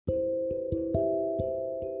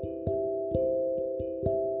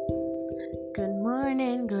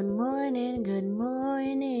morning, good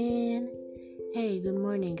morning. Hey, good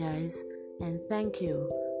morning, guys, and thank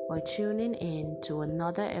you for tuning in to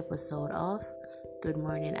another episode of Good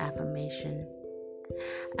Morning Affirmation.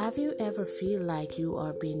 Have you ever feel like you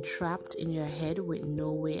are being trapped in your head with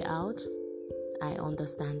no way out? I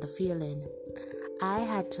understand the feeling. I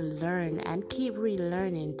had to learn and keep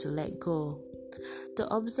relearning to let go,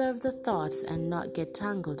 to observe the thoughts and not get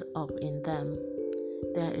tangled up in them.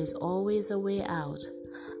 There is always a way out,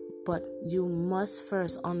 but you must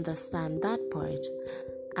first understand that part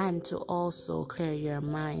and to also clear your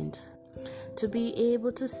mind, to be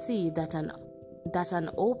able to see that an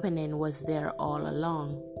opening was there all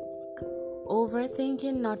along.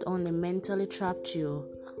 Overthinking not only mentally trapped you,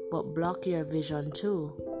 but block your vision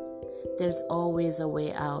too. There's always a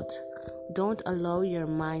way out. Don't allow your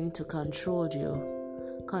mind to control you.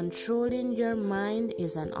 Controlling your mind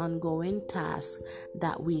is an ongoing task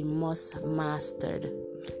that we must master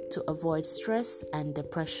to avoid stress and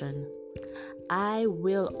depression. I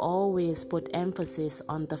will always put emphasis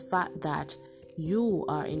on the fact that you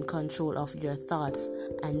are in control of your thoughts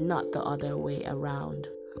and not the other way around.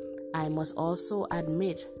 I must also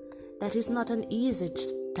admit that it's not an easy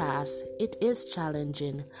task. It is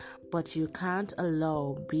challenging, but you can't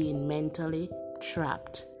allow being mentally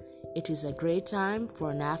trapped. It is a great time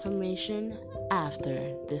for an affirmation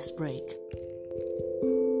after this break.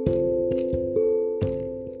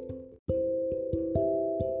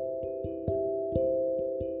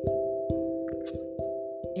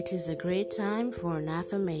 It is a great time for an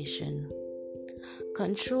affirmation.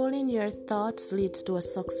 Controlling your thoughts leads to a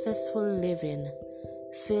successful living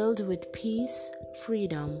filled with peace,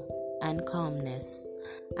 freedom, and calmness.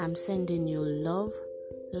 I'm sending you love,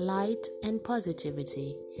 light, and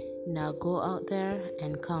positivity. Now go out there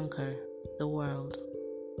and conquer the world.